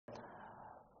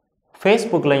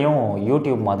ஃபேஸ்புக்லையும்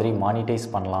YouTube மாதிரி monetise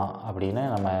பண்ணலாம் அப்படின்னு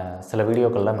நம்ம சில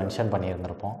வீடியோக்களில் மென்ஷன்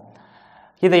பண்ணியிருந்திருப்போம்.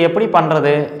 இதை எப்படி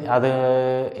பண்ணுறது, அது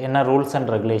என்ன ரூல்ஸ்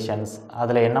அண்ட் ரெகுலேஷன்ஸ்,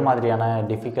 அதில் என்ன மாதிரியான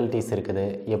டிஃபிகல்ட்டிஸ் இருக்குது,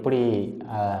 எப்படி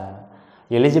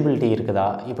எலிஜிபிலிட்டி இருக்குதா,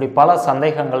 இப்படி பல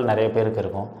சந்தேகங்கள் நிறைய பேருக்கு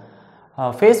இருக்கும்.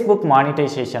 ஃபேஸ்புக்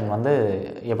மானிட்டைசேஷன்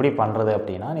எப்படி பண்ணுறது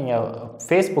அப்படின்னா, நீங்கள்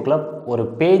ஃபேஸ்புக்கில் ஒரு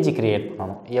பேஜ் க்ரியேட்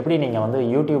பண்ணணும். எப்படி நீங்கள்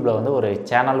யூடியூப்பில் ஒரு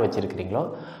சேனல் வச்சுருக்கிறீங்களோ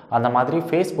அந்த மாதிரி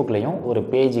ஃபேஸ்புக்லேயும் ஒரு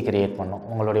பேஜ் க்ரியேட் பண்ணணும்.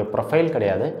 உங்களுடைய ப்ரொஃபைல்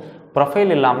கிடையாது,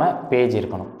 ப்ரொஃபைல் இல்லாமல் பேஜ்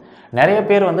இருக்கணும். நிறைய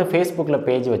பேர் ஃபேஸ்புக்கில்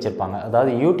பேஜ் வச்சுருப்பாங்க.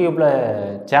 அதாவது யூடியூப்பில்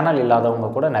சேனல் இல்லாதவங்க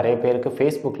கூட நிறைய பேருக்கு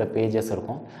ஃபேஸ்புக்கில் பேஜஸ்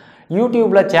இருக்கும்.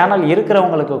 யூடியூப்பில் சேனல்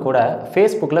இருக்கிறவங்களுக்கு கூட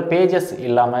ஃபேஸ்புக்கில் பேஜஸ்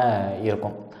இல்லாமல்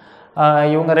இருக்கும்.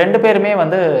 இவங்க ரெண்டு பேருமே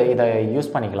இதை யூஸ்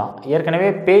பண்ணிக்கலாம். ஏற்கனவே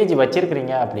பேஜ்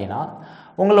வச்சுருக்கிறீங்க அப்படின்னா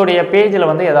உங்களுடைய பேஜில்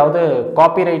ஏதாவது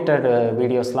காப்பிரைட்டட்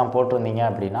வீடியோஸ்லாம் போட்டிருந்தீங்க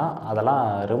அப்படின்னா அதெல்லாம்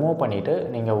ரிமூவ் பண்ணிவிட்டு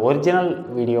நீங்கள் ஒரிஜினல்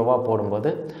வீடியோவாக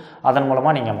போடும்போது அதன்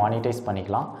மூலமாக நீங்கள் மானிட்டைஸ்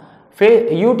பண்ணிக்கலாம்.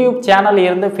 யூடியூப் சேனல்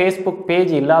இருந்து ஃபேஸ்புக்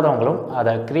பேஜ் இல்லாதவங்களும்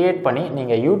அதை க்ரியேட் பண்ணி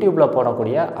நீங்கள் யூடியூப்பில்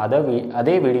போடக்கூடிய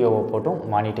அதே வீடியோவை போட்டும்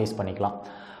மானிட்டைஸ் பண்ணிக்கலாம்.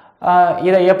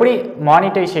 இதை எப்படி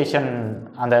மானிட்டைசேஷன்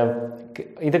அந்த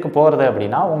இதுக்கு போகிறது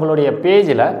அப்படின்னா, உங்களுடைய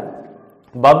பேஜில்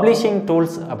பப்ளிஷிங்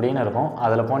டூல்ஸ் அப்படின்னு இருக்கும்.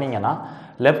 அதில் போனீங்கன்னா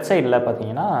லெஃப்ட் சைடில்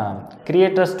பார்த்தீங்கன்னா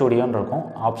கிரியேட்டர் ஸ்டுடியோன்னு இருக்கும்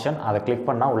ஆப்ஷன். அதை கிளிக்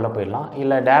பண்ணால் உள்ளே போயிடலாம்.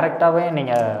 இல்லை டைரெக்டாகவே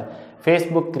நீங்கள்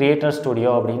ஃபேஸ்புக் கிரியேட்டர்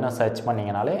ஸ்டுடியோ அப்படின்னு சர்ச்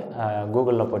பண்ணிங்கனாலே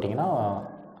கூகுளில் போட்டிங்கன்னா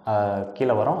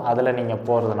கீழே வரும். அதில் நீங்கள்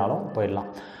போகிறதுனாலும்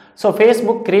போயிடலாம். ஸோ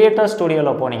ஃபேஸ்புக் கிரியேட்டர்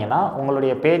ஸ்டுடியோவில் போனீங்கன்னா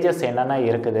உங்களுடைய பேஜஸ் என்னென்ன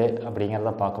இருக்குது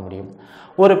அப்படிங்கிறத பார்க்க முடியும்.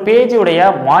 ஒரு பேஜுடைய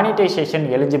மானிட்டைசேஷன்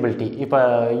எலிஜிபிலிட்டி, இப்போ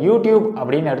யூடியூப்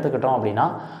அப்படின்னு எடுத்துக்கிட்டோம் அப்படின்னா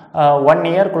 1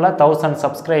 இயர்க்குள்ளே 1000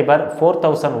 சப்ஸ்கிரைபர்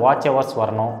 4000 வாட்ச் ஹவர்ஸ்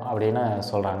வரணும் அப்படின்னு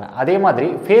சொல்கிறாங்க. அதே மாதிரி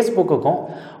ஃபேஸ்புக்குக்கும்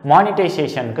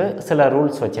மானிட்டைசேஷனுக்கு சில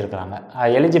ரூல்ஸ் வச்சுருக்கிறாங்க,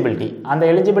 எலிஜிபிலிட்டி. அந்த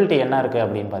எலிஜிபிலிட்டி என்ன இருக்குது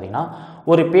அப்படின்னு பார்த்தீங்கன்னா,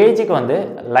 ஒரு பேஜுக்கு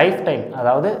லைஃப் டைம்,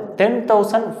 அதாவது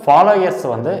 10,000 ஃபாலோயர்ஸ்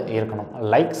இருக்கணும்,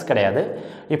 லைக்ஸ் கிடையாது.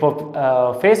 இப்போ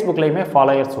ஃபேஸ்புக்லேயுமே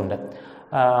ஃபாலோயர்ஸ் உண்டு.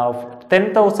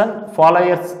 10,000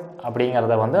 ஃபாலோயர்ஸ்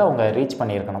அப்படிங்கிறத அவங்க ரீச்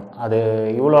பண்ணியிருக்கணும். அது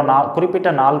இவ்வளோ குறிப்பிட்ட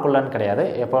நாளுக்குள்ளன்னு கிடையாது,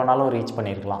 எப்போ வேணாலும் ரீச்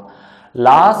பண்ணியிருக்கலாம்.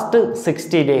 லாஸ்ட்டு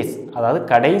 60 டேஸ், அதாவது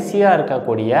கடைசியாக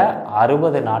இருக்கக்கூடிய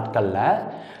 60 நாட்களில்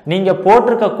நீங்கள்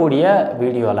போட்டிருக்கக்கூடிய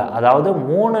வீடியோவில், அதாவது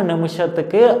 3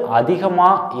 நிமிஷத்துக்கு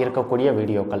அதிகமாக இருக்கக்கூடிய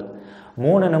வீடியோக்கள்,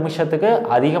 3 நிமிஷத்துக்கு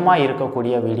அதிகமாக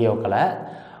இருக்கக்கூடிய வீடியோக்களை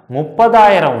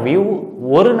 30,000 வியூ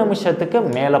 1 நிமிஷத்துக்கு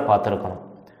மேலே பார்த்துருக்கணும்.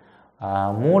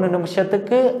 3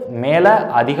 நிமிஷத்துக்கு மேலே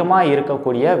அதிகமாக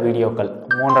இருக்கக்கூடிய வீடியோக்கள்,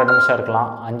 3.5 நிமிஷம் இருக்கலாம்,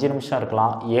 5 நிமிஷம்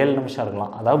இருக்கலாம், 7 நிமிஷம்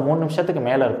இருக்கலாம், அதாவது 3 நிமிஷத்துக்கு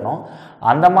மேலே இருக்கணும்.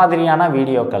 அந்த மாதிரியான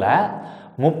வீடியோக்களை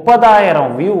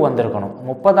 30,000 வியூ வந்திருக்கணும்.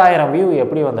 30,000 வியூ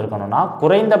எப்படி வந்திருக்கணும்னா,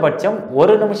 குறைந்தபட்சம்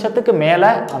 1 நிமிஷத்துக்கு மேலே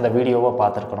அந்த வீடியோவை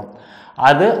பார்த்துருக்கணும்.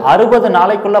 அது 60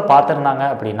 நாளைக்குள்ளே பார்த்துருந்தாங்க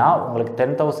அப்படின்னா உங்களுக்கு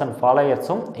 10,000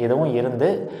 ஃபாலோயர்ஸும் இதுவும் இருந்து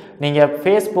நீங்கள்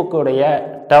ஃபேஸ்புக்குடைய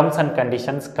டேர்ம்ஸ் அண்ட்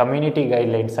கண்டிஷன்ஸ், கம்யூனிட்டி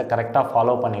கைட்லைன்ஸை கரெக்டாக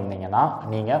ஃபாலோ பண்ணியிருந்தீங்கன்னா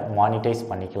நீங்கள் மானிட்டைஸ்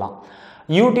பண்ணிக்கலாம்.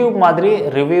 யூடியூப் மாதிரி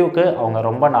ரிவ்யூவுக்கு அவங்க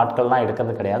ரொம்ப நாட்கள்லாம்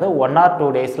எடுக்கிறது கிடையாது. 1 or 2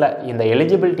 டேஸில் இந்த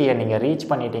எலிஜிபிலிட்டியை நீங்கள் ரீச்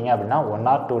பண்ணிட்டீங்க அப்படின்னா 1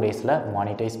 or 2 டேஸில்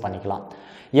மானிட்டைஸ் பண்ணிக்கலாம்.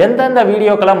 எந்தெந்த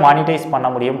வீடியோக்களை மானிட்டைஸ் பண்ண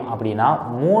முடியும் அப்படின்னா,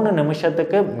 3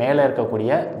 நிமிஷத்துக்கு மேலே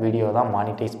இருக்கக்கூடிய வீடியோ தான்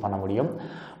மானிட்டைஸ் பண்ண முடியும்.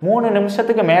 3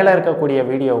 நிமிஷத்துக்கு மேலே இருக்கக்கூடிய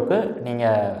வீடியோவுக்கு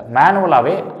நீங்கள்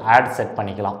மேனுவலாகவே ஆட் செட்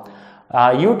பண்ணிக்கலாம்.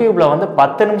 யூடியூப்பில்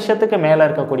 10 நிமிஷத்துக்கு மேலே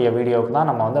இருக்கக்கூடிய வீடியோவுக்கு தான்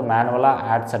நம்ம மேனுவலாக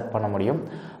ஆட் செட் பண்ண முடியும்.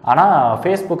 ஆனால்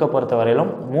ஃபேஸ்புக்கை பொறுத்த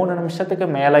வரையிலும் 3 நிமிஷத்துக்கு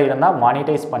மேலே இருந்தால்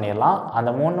மானிட்டைஸ் பண்ணிடலாம். அந்த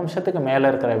 3 நிமிஷத்துக்கு மேலே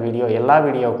இருக்கிற வீடியோ எல்லா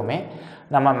வீடியோவுக்குமே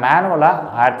நம்ம மேனுவலாக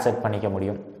ஆட் செட் பண்ணிக்க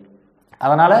முடியும்.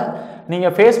 அதனால்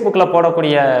நீங்கள் ஃபேஸ்புக்கில்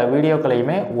போடக்கூடிய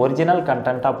வீடியோக்களையுமே ஒரிஜினல்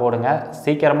கண்டென்ட்டாக போடுங்க.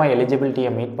 சீக்கிரமாக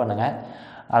எலிஜிபிலிட்டியை மீட் பண்ணுங்கள்.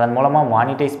 அதன் மூலமாக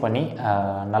மானிட்டைஸ் பண்ணி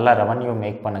நல்ல ரெவன்யூ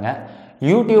மேக் பண்ணுங்கள்.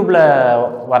 யூடியூப்பில்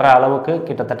வர அளவுக்கு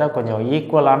கிட்டத்தட்ட கொஞ்சம்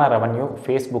ஈக்குவலான ரெவன்யூ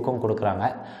ஃபேஸ்புக்கும் கொடுக்குறாங்க.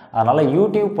 அதனால்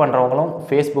யூடியூப் பண்ணுறவங்களும்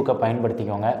ஃபேஸ்புக்கை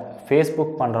பயன்படுத்திக்கோங்க.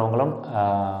 ஃபேஸ்புக் பண்ணுறவங்களும்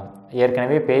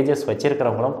ஏற்கனவே பேஜஸ்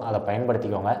வச்சுருக்கிறவங்களும் அதை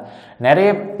பயன்படுத்திக்கோங்க. நிறைய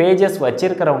பேஜஸ்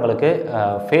வச்சுருக்கிறவங்களுக்கு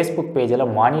ஃபேஸ்புக் பேஜில்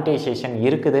மானிட்டைசேஷன்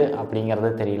இருக்குது அப்படிங்கிறது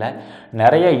தெரியல.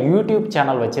 நிறைய யூடியூப்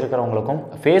சேனல் வச்சுருக்கிறவங்களுக்கும்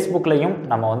ஃபேஸ்புக்லேயும்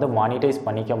நம்ம மானிட்டைஸ்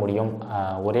பண்ணிக்க முடியும்.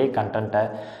 ஒரே கண்டென்ட்டை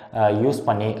யூஸ்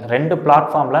பண்ணி 2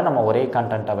 பிளாட்ஃபார்மில் நம்ம ஒரே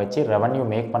கண்டென்ட்டை வச்சு ரெவன்யூ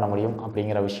மேக் பண்ண முடியும்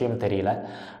அப்படிங்கிற விஷயம் தெரியல.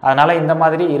 அதனால் இந்த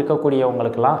மாதிரி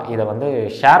இருக்கக்கூடியவங்களுக்கெல்லாம் இதை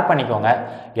ஷேர் பண்ணிக்கோங்க,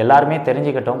 எல்லாருமே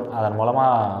தெரிஞ்சுக்கட்டும். அதன்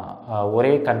மூலமாக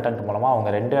ஒரே கண்டென்ட் மூலமாக அவங்க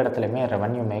 2 இடத்துலையுமே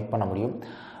ரெவன்யூ மேக் பண்ண முடியும்.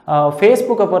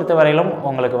 ஃபேஸ்புக்கை பொறுத்த வரையிலும்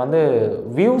உங்களுக்கு வந்து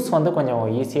வியூஸ் வந்து கொஞ்சம்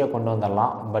ஈஸியாக கொண்டு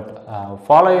வந்துடலாம். பட்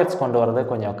ஃபாலோயர்ஸ் கொண்டு வரது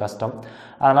கொஞ்சம் கஷ்டம்.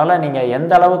 அதனால் நீங்கள்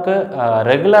எந்த அளவுக்கு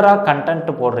ரெகுலராக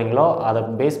கண்டென்ட் போடுறீங்களோ அதை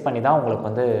பேஸ் பண்ணி தான் உங்களுக்கு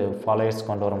வந்து ஃபாலோயர்ஸ்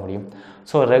கொண்டு வர முடியும்.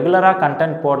 ஸோ ரெகுலராக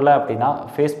கண்டென்ட் போடல அப்படின்னா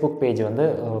ஃபேஸ்புக் பேஜ் வந்து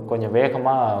கொஞ்சம்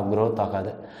வேகமாக க்ரோத்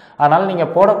ஆகாது. அதனால்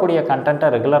நீங்கள் போடக்கூடிய கண்டென்ட்டை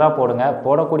ரெகுலராக போடுங்க.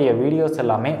 போடக்கூடிய வீடியோஸ்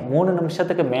எல்லாமே 3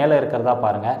 நிமிஷத்துக்கு மேலே இருக்கிறதா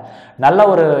பாருங்கள். நல்ல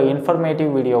ஒரு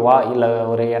இன்ஃபர்மேட்டிவ் வீடியோவா இல்லை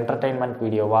ஒரு என்டர்டெயின்மெண்ட்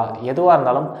வீடியோவா எதுவாக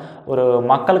இருந்தாலும் ஒரு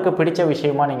மக்களுக்கு பிடிச்ச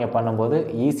விஷயமா நீங்கள் பண்ணும்போது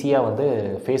ஈஸியாக வந்து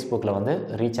ஃபேஸ்புக்கில் வந்து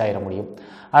ரீச் ஆகிட முடியும்.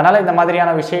 அதனால் இந்த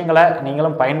மாதிரியான விஷயங்களை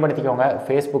நீங்களும் பயன்படுத்திக்கோங்க.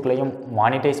 ஃபேஸ்புக்லேயும்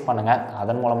மானிட்டைஸ் பண்ணுங்கள்.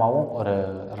 அதன் மூலமாகவும் ஒரு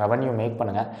ரெவன்யூ மேக்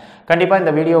பண்ணுங்கள். கண்டிப்பாக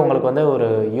இந்த வீடியோ உங்களுக்கு வந்து ஒரு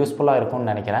யூஸ்ஃபுல்லாக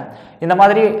இருக்கும்னு நினைக்கிறேன். இந்த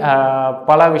மாதிரி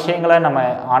பல விஷயங்களை நம்ம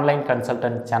ஆன்லைன்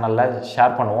கன்சல்டன்ட் சேனலில்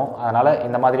ஷேர் பண்ணுவோம். அதனால்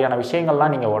இந்த மாதிரியான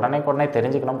விஷயங்கள்லாம் நீங்கள் உடனே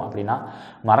தெரிஞ்சுக்கணும் அப்படின்னா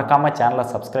மறக்காமல் சேனலை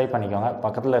சப்ஸ்கிரைப் பண்ணிக்கோங்க.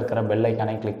 பக்கத்தில் இருக்கிற பெல்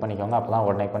ஐக்கானை கிளிக் பண்ணிக்கோங்க. அப்போ தான்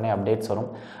உடனே அப்டேட்ஸ் வரும்.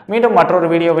 மீண்டும் மற்றொரு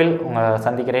வீடியோவில் உங்களை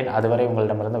சந்திக்கிறேன். அதுவரை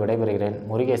உங்களிடமிருந்து விடைபெறுகிறேன்.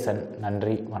 முருகேசன்.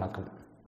 நன்றி, வணக்கம்.